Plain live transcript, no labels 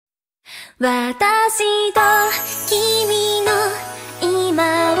私と君の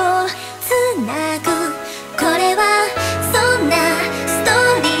今をつなぐ、これはそんなストー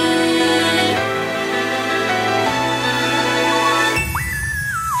リー。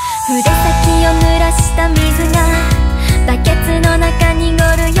筆先を濡らした水がバケツの中に濁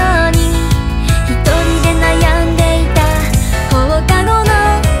るように、一人で悩んでいた放課後の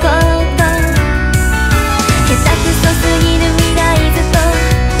こと、下手くそすぎる未来図と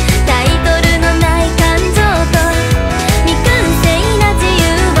タイトルのない感情と未完成な自由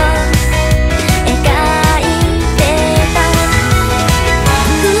を描いてた。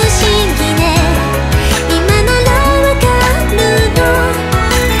不思議ね、今ならわかるの。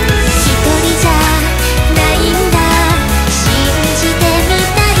一人じゃないんだ、信じてみ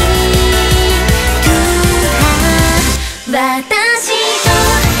たい。私と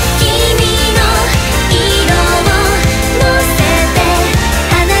君の色を乗せて、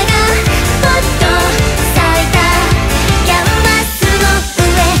花がぽっと咲いたキャンバスの上、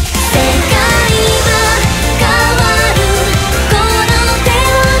世界は変わる。この手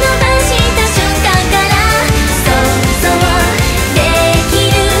を伸ばした瞬間から想像でき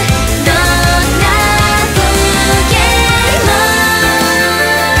る、どんな風景も。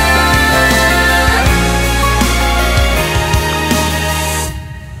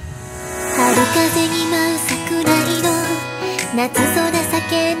春風に舞う桜色、夏空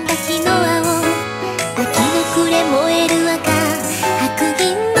叫んだ日の青、秋の暮れ燃える赤、白銀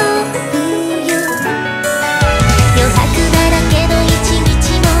の冬。余白だらけの一日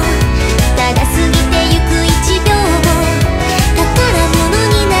も、ただ過ぎてゆく一秒も宝物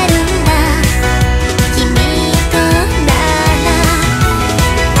になるんだ、君となら。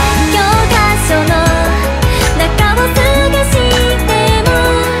教科書の中を探しても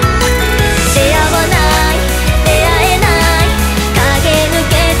出会わない、出会えない、駆け抜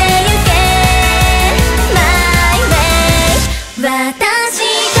けてゆけ My way。 私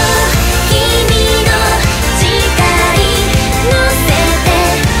と君の誓い乗せて、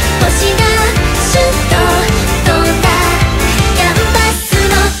星がシュッと飛んだキャンバス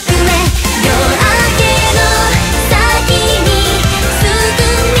の上、夜明けの先にすぐ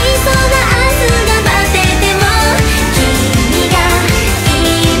にそんな明日が待ってても、君がい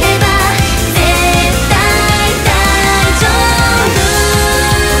れば絶対大丈夫。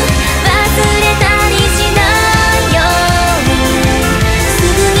忘れたりしないように、す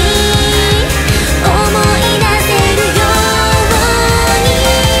ぐに思い出せるように。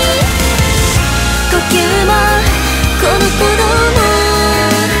呼吸もこの鼓動も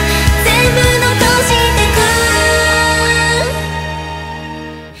全部残してく。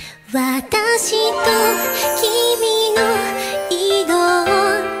私と君の色を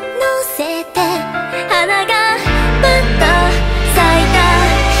乗せて、花がぷっと咲いた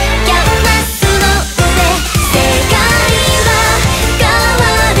キャンバスの上、世界は変わ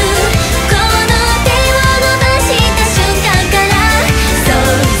る。この手を伸ばした瞬間から想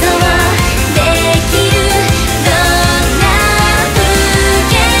像できる、どんな風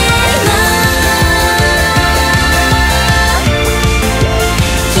景も。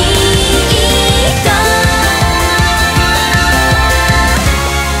きっと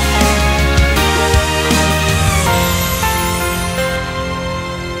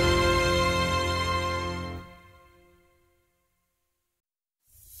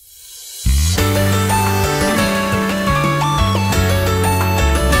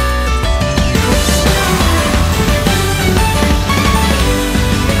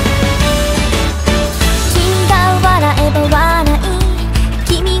君が笑えば笑い、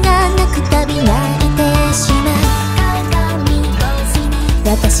君が泣くたび泣いてしまう。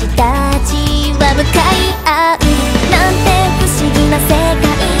私たちは向かい合うなんて不思議な世界。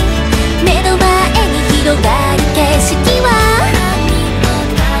目の前に広がる景色は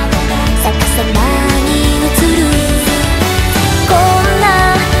逆さまに映る。こんな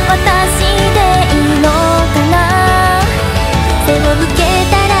私でいいのかな。背を向け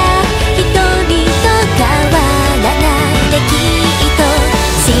たら一人と変わらないで、きっと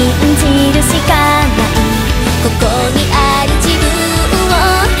信じるしかないここにある自分を。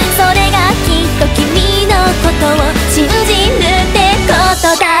それがきっと君のことを信じるってこと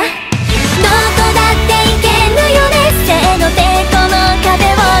だ。どこだって行けるよね、せーのでこの壁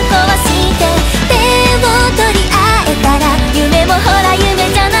を壊して手を取り合えたら、夢もほら夢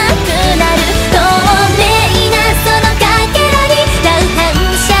じゃなくなる。透明なそのかけらに大半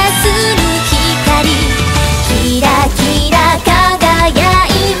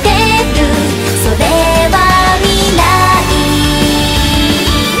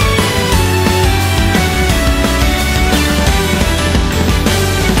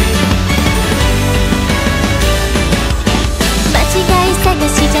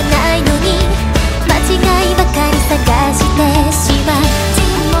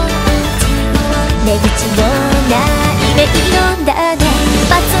出口のない迷路だね。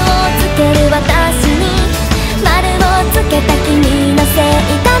罰をつける私に丸をつけた君のせ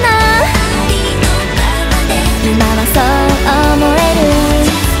いかな。今はそう思える。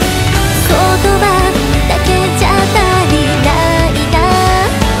言葉だけじゃ足りないな。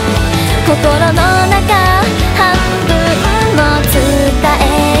心の中半分も伝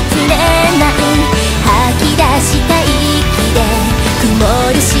えきれない。吐き出した息で曇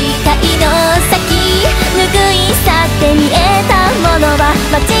る視界の先、拭い去って見えたものは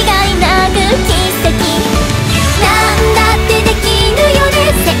間違いなく奇跡。なんだってできるよね。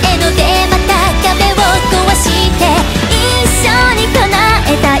せーのでまた壁を壊して一緒に叶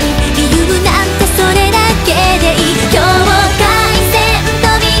えたい。理由なんてそれだけでいい。境界線飛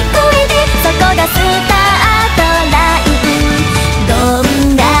び越えてそこがスタートライン。ど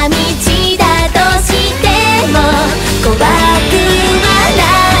んな道だとしても怖くはな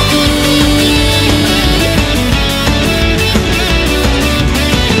い。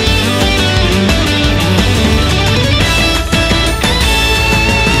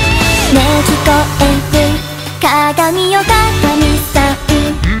ねえ聞こえる？鏡よ鏡さん、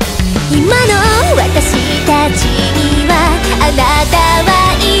今の私たちにはあなたは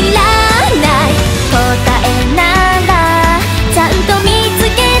いらない。答えならちゃんと見つ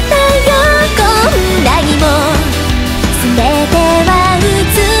けたよ。こんなにも全ては美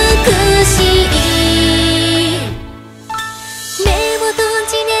しい。目を閉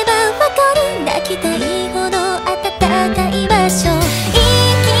じればわかる。泣きたいほど暖かい場所。生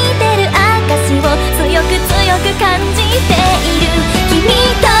きてる証を強く強く感じている。君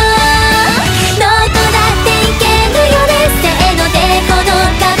とどこだって行けるよね。せーのでこの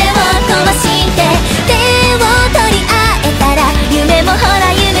壁を壊して手を取り合えたら夢もほら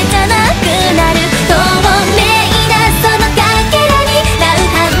夢じゃなくなる。透明なそのかけらに乱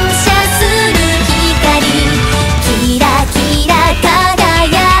反射する光、キラキラ輝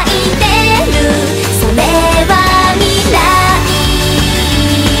いてる。それは未来。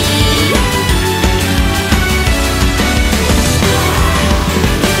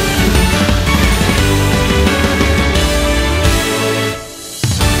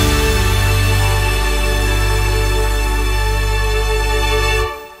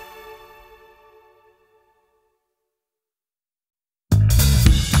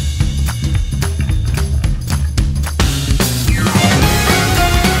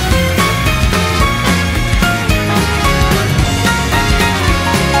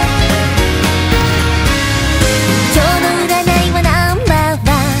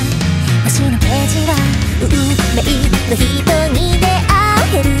の人に出会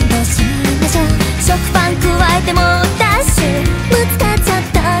えるのしましょう。食パン加えてもダッシュぶつかっちゃっ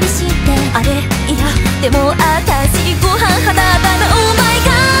たりして、あれいやでも私ご飯肌だな。オーマイ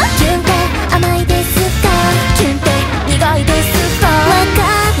ガーキュンって甘いですか？キュンって苦いですか？わか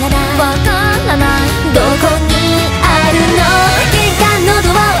らないどこにあるの？玄関の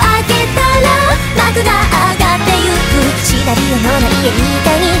ドアを開けたら幕が上がってゆく。シナリオのない家み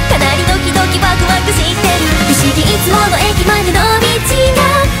たいにかなりドキドキワクワクしてる。不思議いつもの駅までの道が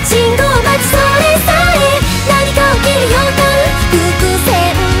信号待ち、それさえ何か起きる予感。伏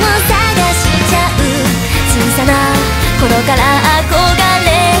線を探しちゃう。小さな頃から憧れ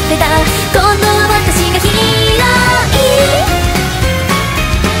てた今度は私がヒーロー。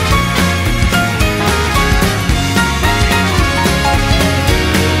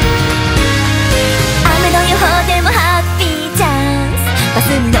雨の予報でもハッピーチャンス。バス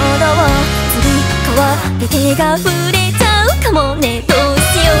に乗ろう。つり革で手が触れちゃうかもね。どう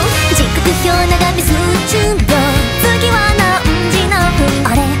しよう。時刻表眺め数十秒。次は何時何分。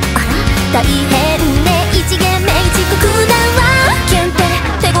あれあら大変ね。一限目遅刻だわ。キュンって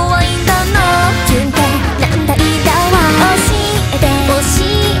手強いんだな。キュンってなんだいだわ。教え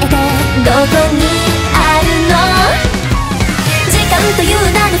てどこにあるの？時間という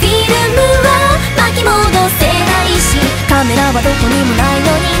名のフィルムは巻き戻せないし、カメラはどこにもない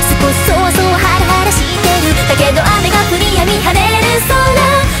のに少しそわそわハラハラしてる。だけど雨が降りやみ晴れる空、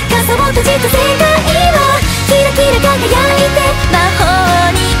傘を閉じた世界はキラキラ輝いて魔法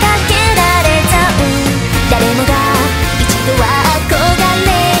にかけられちゃう。誰もが一度は憧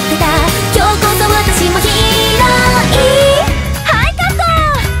れてた。今日こそ私もヒーロー。はいカット。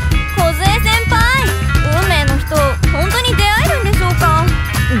梢先輩、運命の人本当に出会えるんでしょうか？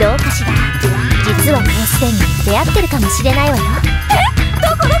どうかしら。実はもうすでに出会ってるかもしれないわよ。え、ど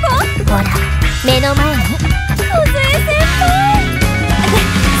こどこ？ほら目の前に。梢先輩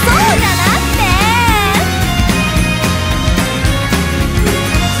そうじゃなくて。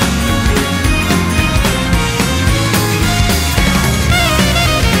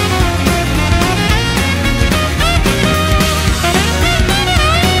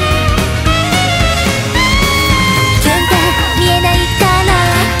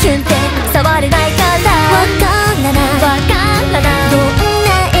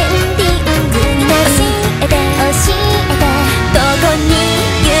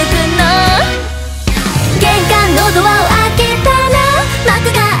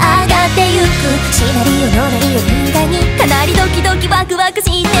シナリオのナリオ裏にかなりドキドキワクワクして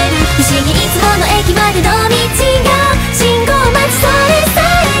る。不思議いつもの駅までの道が信号待ちそれさ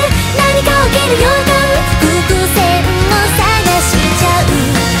え何か起きる予感、伏線を探しちゃう。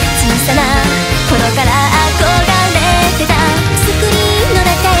小さな頃から憧れてたスクリーンの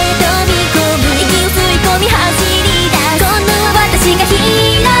中へ飛び込む、息を吸い込み走り出す。今度は私が広い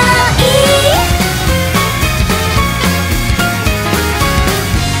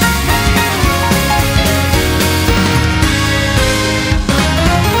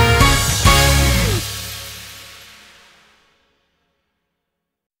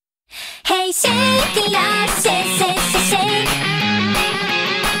Hey shake it up, shake, shake, shake, shake.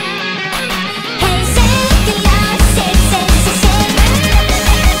 Hey shake it up, shake, shake, shake, shake.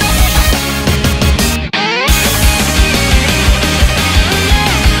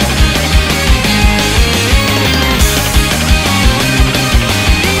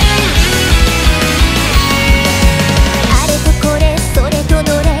あれとこれそれとど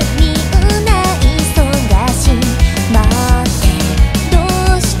れみんな忙しい。待ってど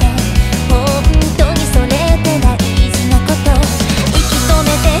うして本当にそれって大事なこと。息止め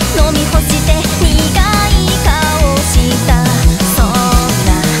て飲み干して苦い顔した。そんな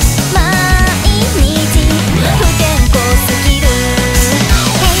毎日不健康すぎる。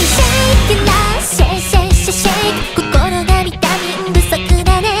 Hey shake it up, shake, shake, shake, shake. 心がビタミン不足だ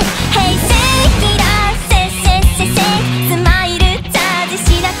ね。 Hey shake it up, shake, shake, shake, shake. スマイルチャージし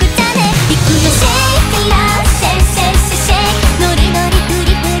なくちゃね。いくよ shake it up, shake, shake, shake, shake. ノリノリプ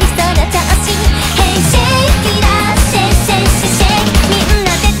リプリその調子。 Hey shake it up, shake, shake, shake, shake. みんな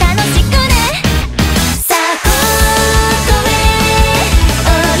で楽しくね。さあここへ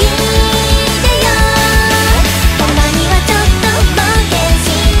おいでよ。たまにはちょっと冒険し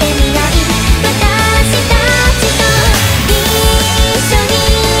てみない？私たちと一緒に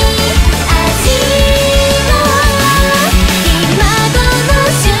味わおう今この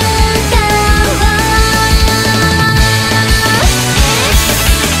瞬間を。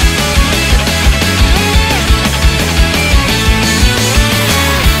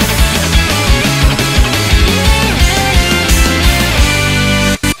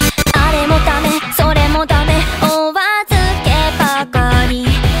あれもダメそれもダメお預けばかり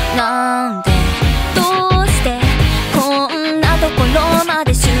なんで、どうしてこんなところま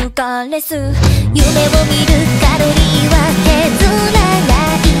で週刊レス。夢を見るカロリーは削らな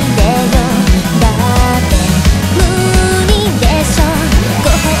いでよ。だって無理でしょご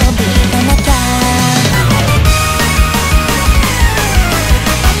褒美がなきゃ。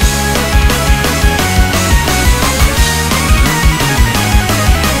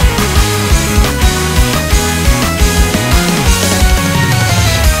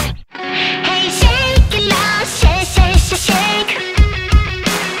Hey shake it up, shake, shake, shake, shake.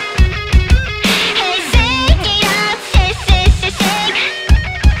 Hey shake it up, shake, shake, shake, shake.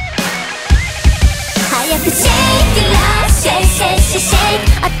 早く shake it up, shake, shake, shake, shake.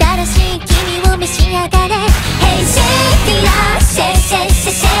 新しい君を召し上がれ。 Hey shake it up, shake, shake,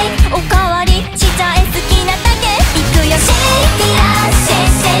 shake, shake. おかわりしちゃえ好きなだけ。いくよ shake it up, shake,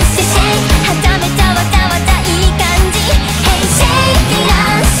 shake, shake, shake. はちゃめちゃわちゃわちゃいい感じ。 Hey shake it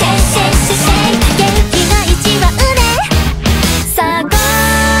up, shake, shake, shake, shake. 元気が一番ね。さあこ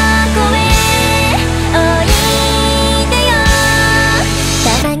こへおいでよ。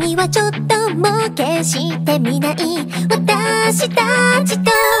たまにはちょっと冒険してみない？私たち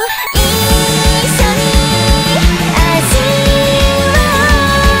と一緒に味わ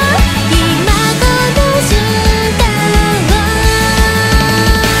おう今この瞬間を。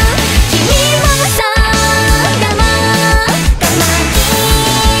君もさ我慢き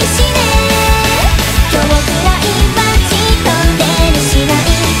しね。今日くらいは一人にしない？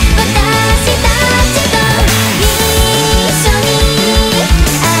私たちと一緒に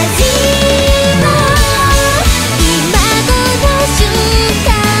味わおう今この瞬間。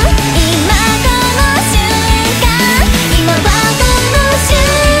今この瞬間。今はこの瞬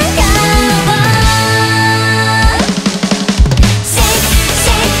間を。 Shake,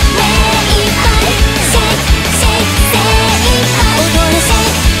 shake 目いっぱい Shake, shake 精いっぱい踊る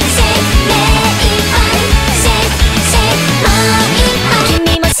Shake, shake 目いっぱい Shake, shake もういっぱい。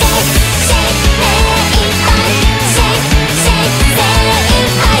君も Shake, shake 目いっぱい Shake, shake 精い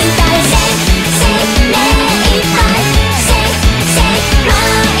っぱい歌う Shake, shake 目いっぱい Shake, shake も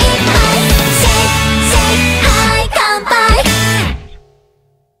ういっぱい Shake, shake はい乾杯。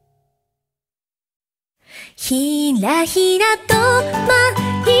ひらひらと舞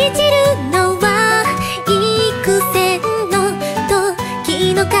い散るのは幾千の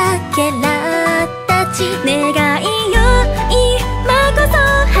時のかけらたち。願いよ今こそ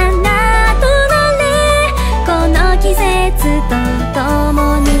花となれ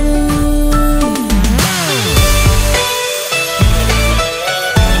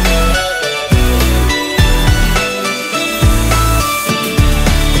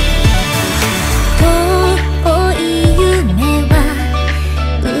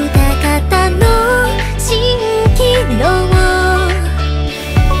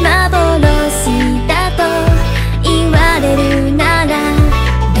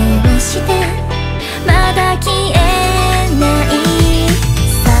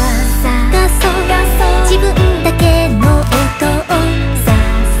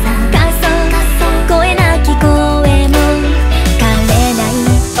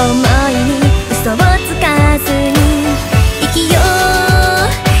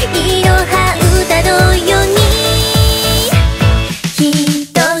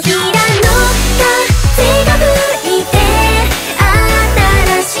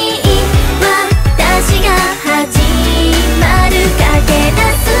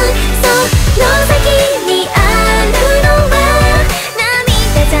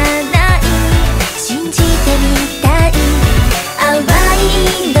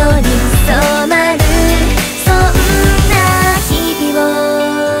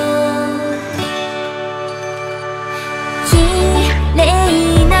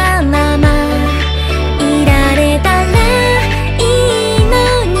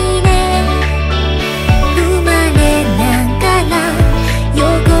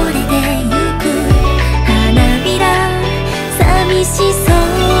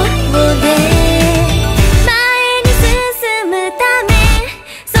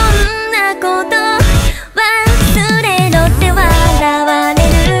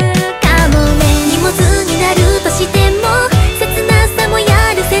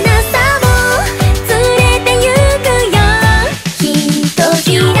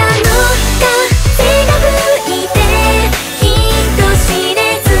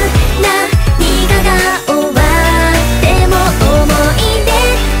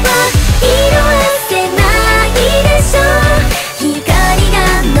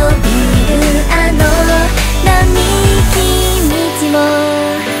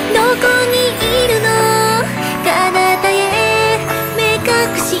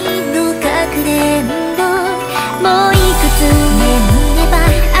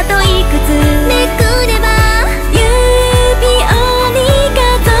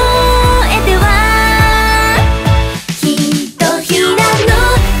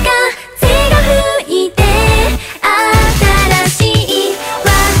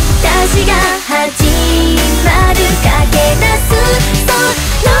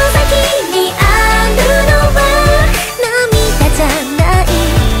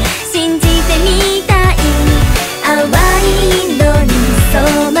信じてみた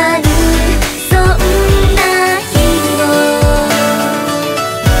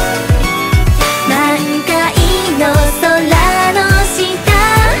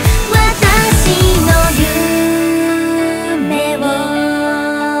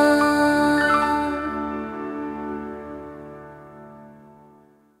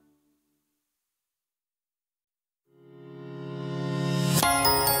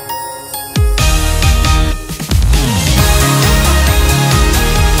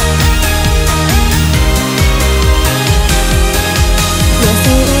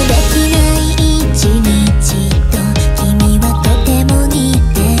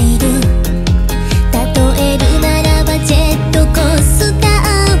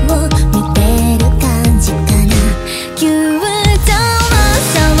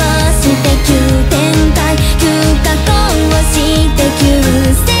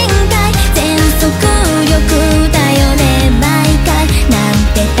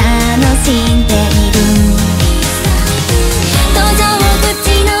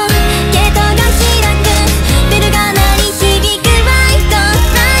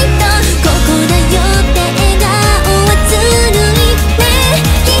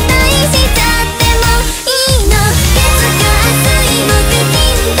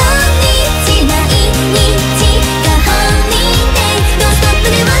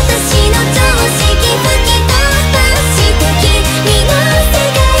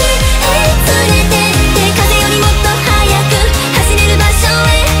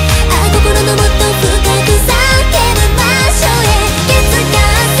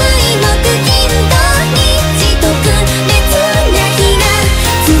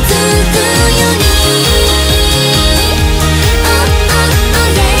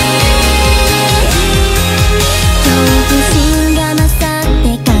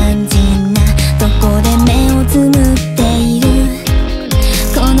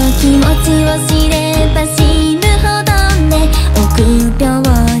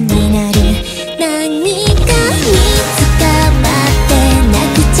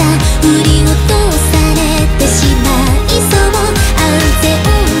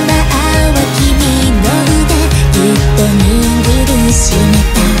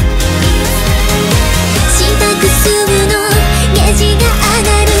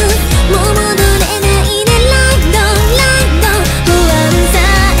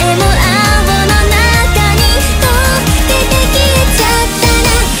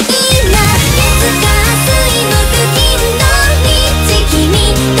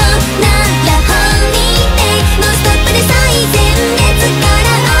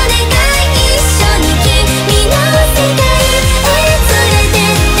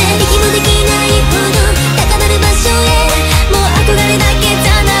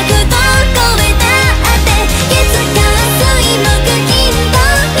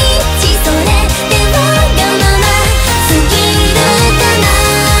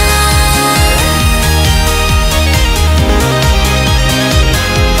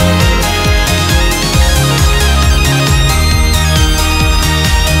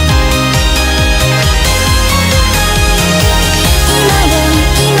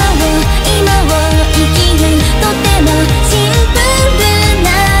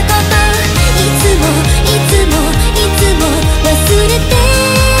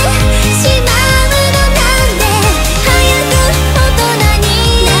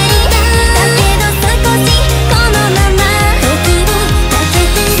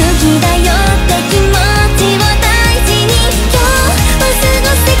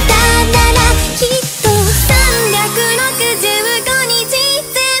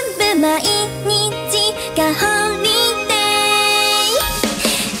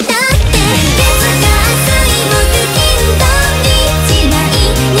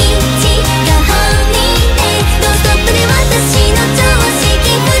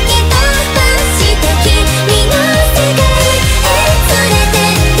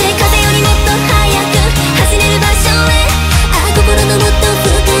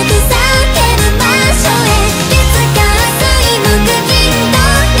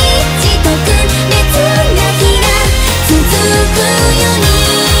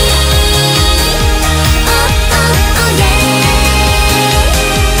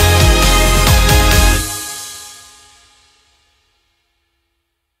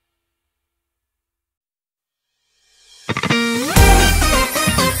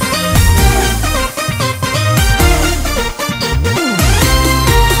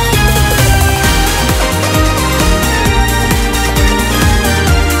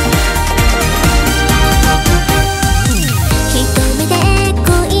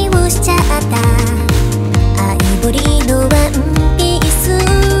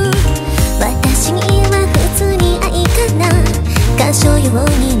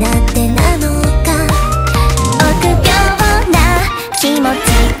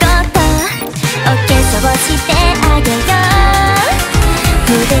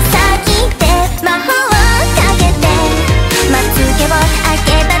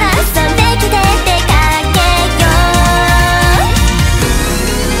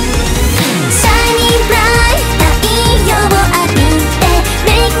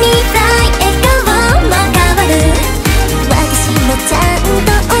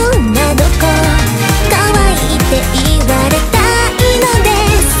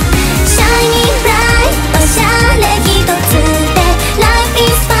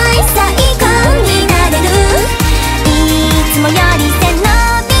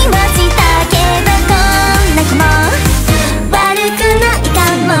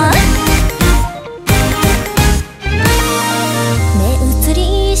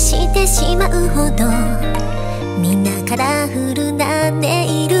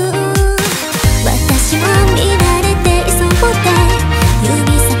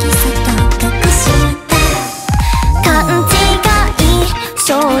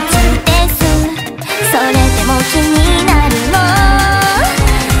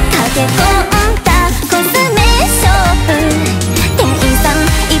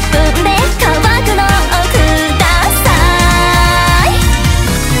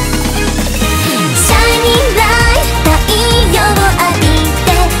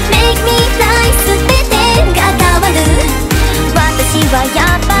はや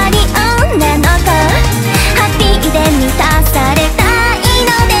っぱり女の子、ハッピーで満たされたい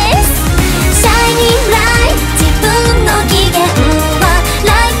のです。シャイニングライト、自分の機嫌は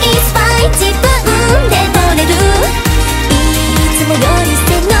Life is fine、 自分で取れる。いつもより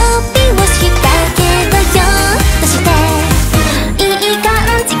背伸びをしたけどひょっとしていい感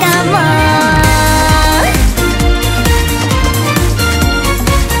じかも。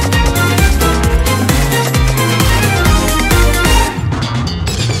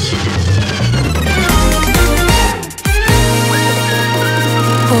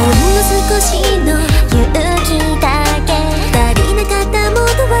少しの勇気だけ足りなかったもの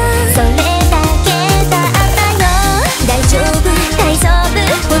はそれだけだったよ。大丈夫大丈夫、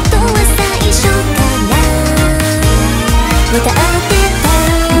本当は最初から歌ってた。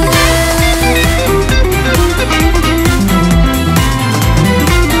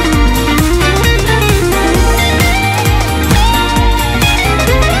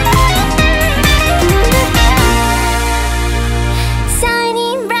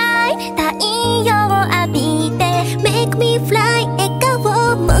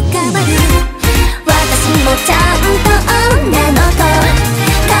ちゃんと女の子、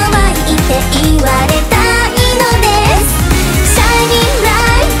可愛いって言われたいのです。シャイニングラ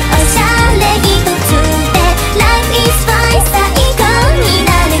イト、おしゃれ一つで Life is fine、 最高にな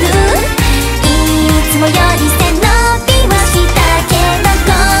れる。いつもより背伸びはしたけどこ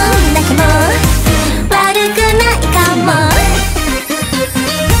んな日も悪くないかも。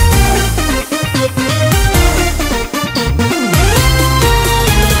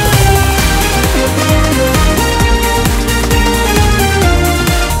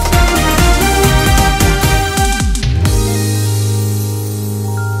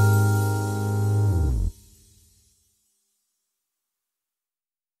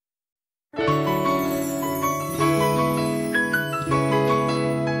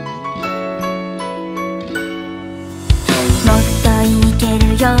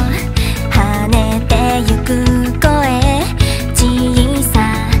跳ねてゆく声、小さ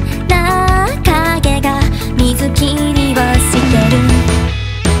な影が水切りをしてる。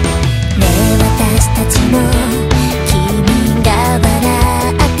ねえ私たちも君が笑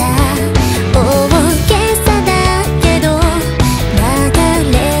った大げさだけど流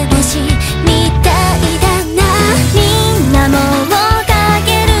れ星みたいだな。みんなもうかけ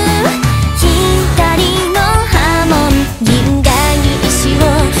る左の波紋、銀河石を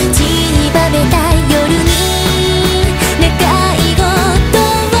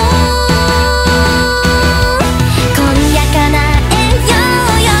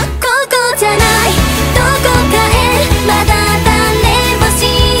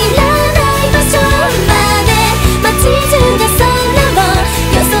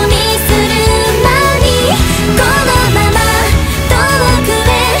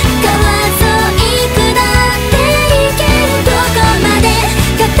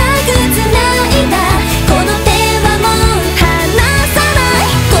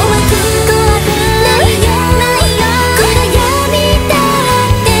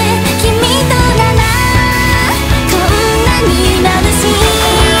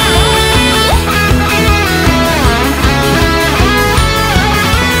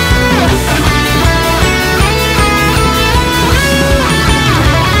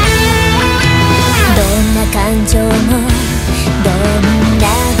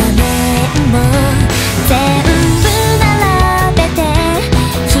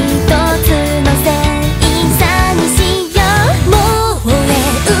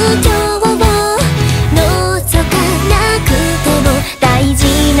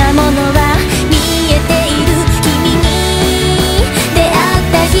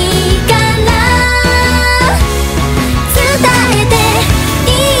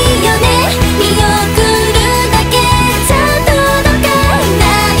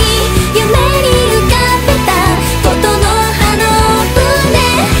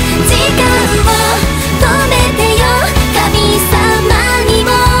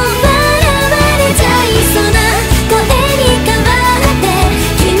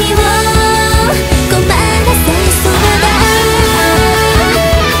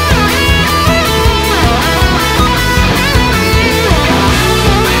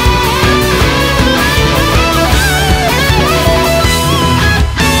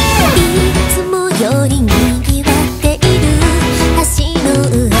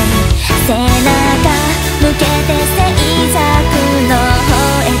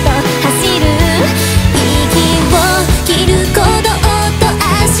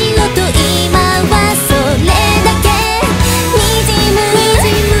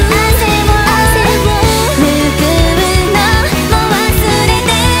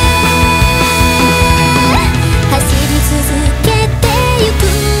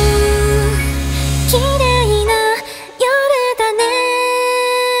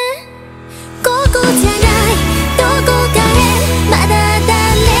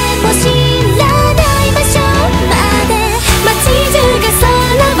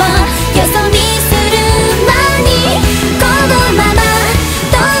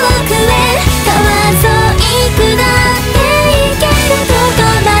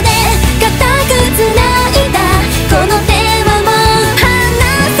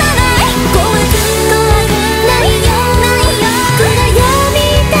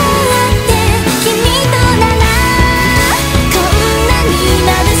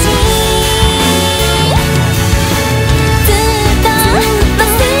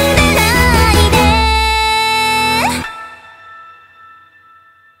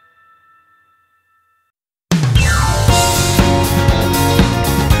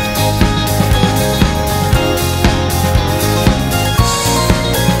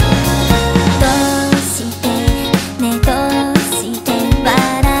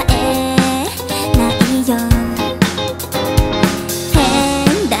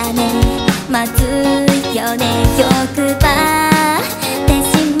ね欲張って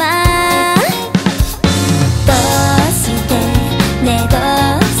しまう。どうしてねど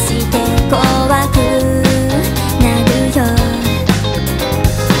うして怖くなるよ。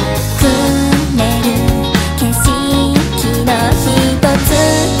くねる景色の一つ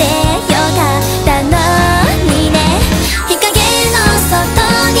でよかったのにね。日陰の外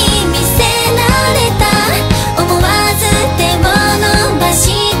に見せられた思わず手を伸ばし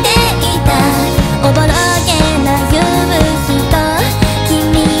ていたおぼろげな夢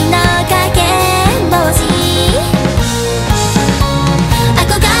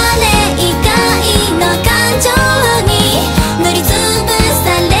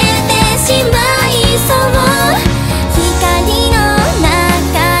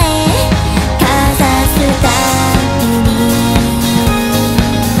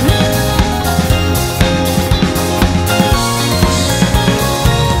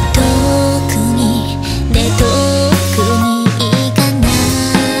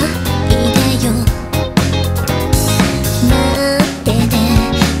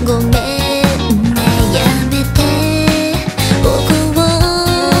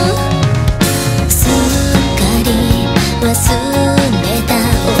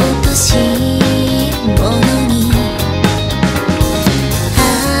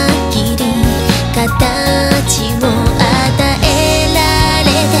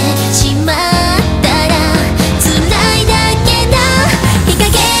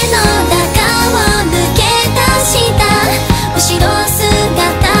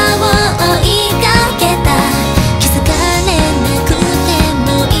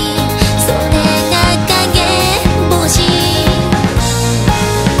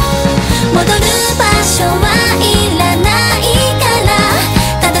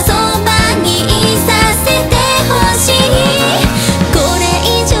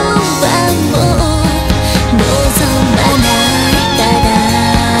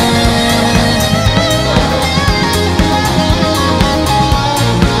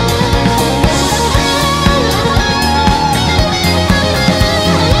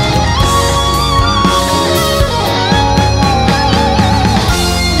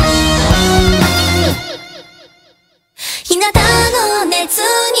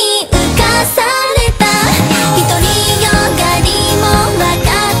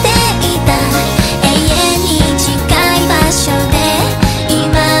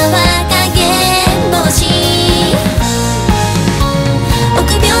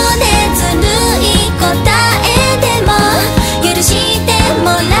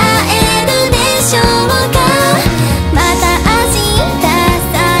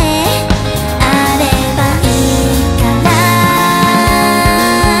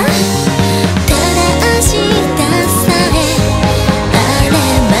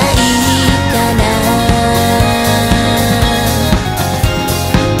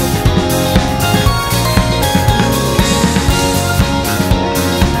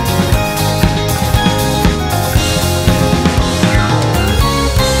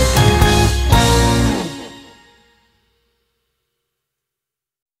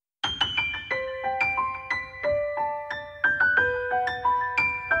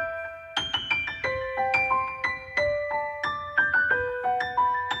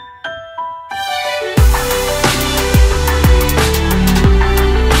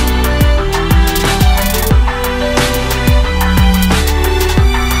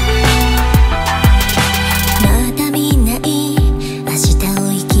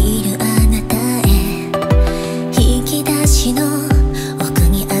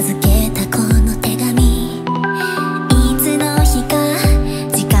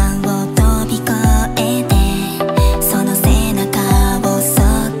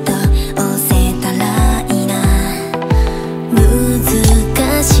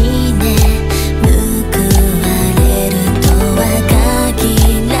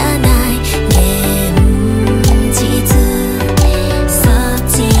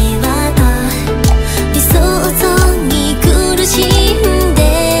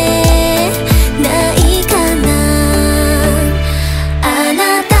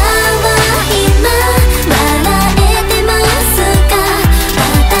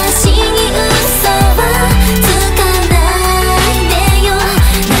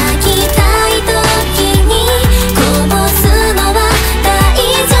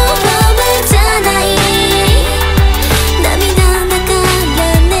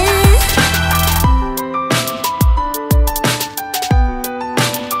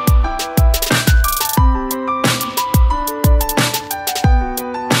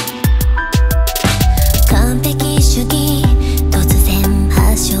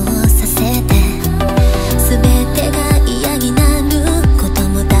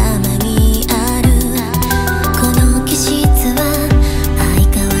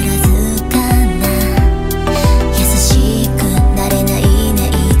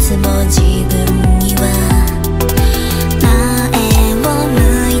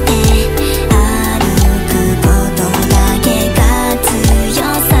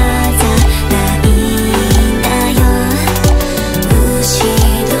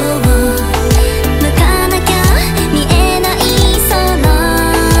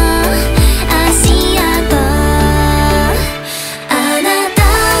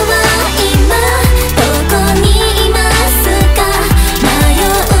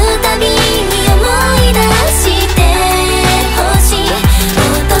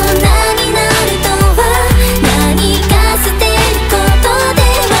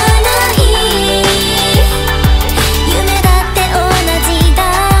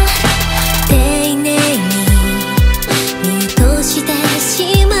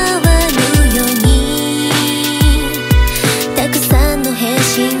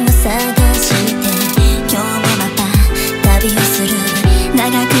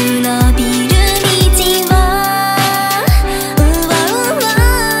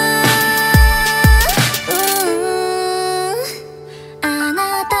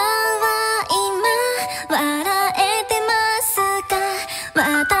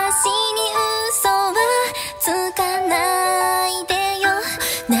嘘はつかないでよ。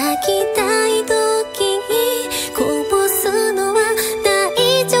泣きたい時にこぼすのは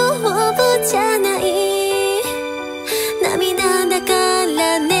大丈夫じゃない。涙だか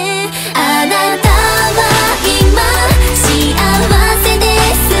らね。あなたは今幸せで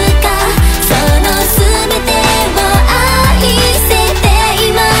すか？その全てを愛せてい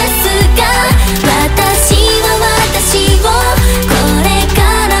ますか？私は私をこれか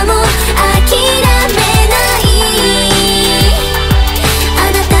らも諦めない。あ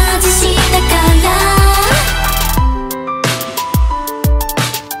なた自身だから。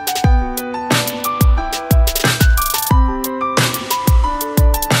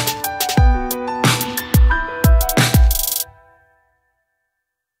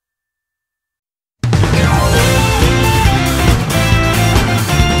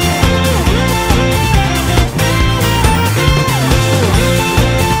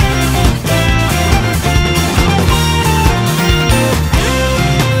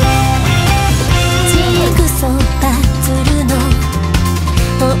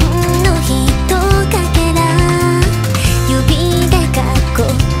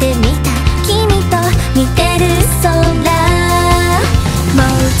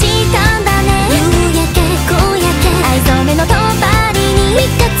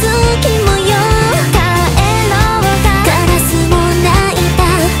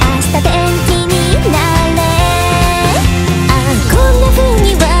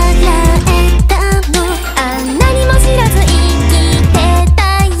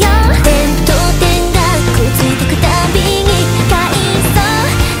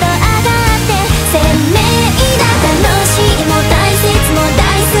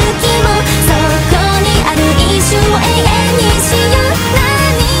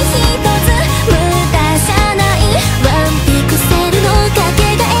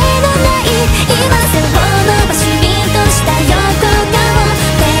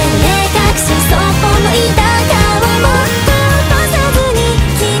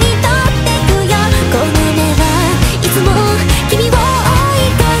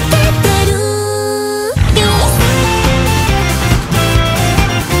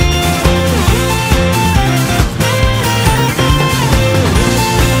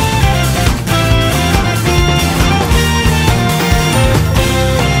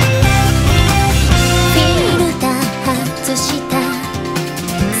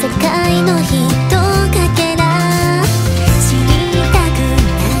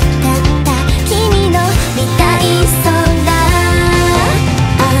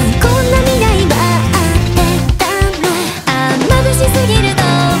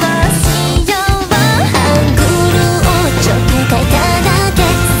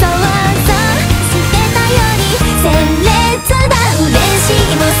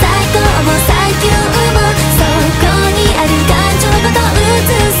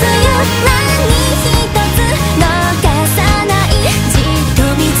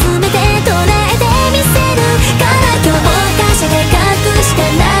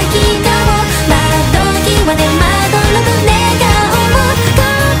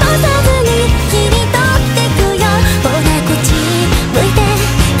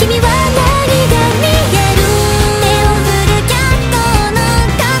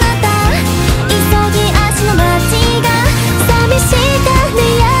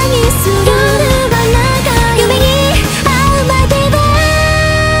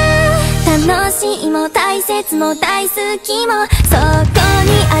も大好きもそこ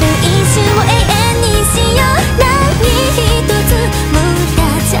に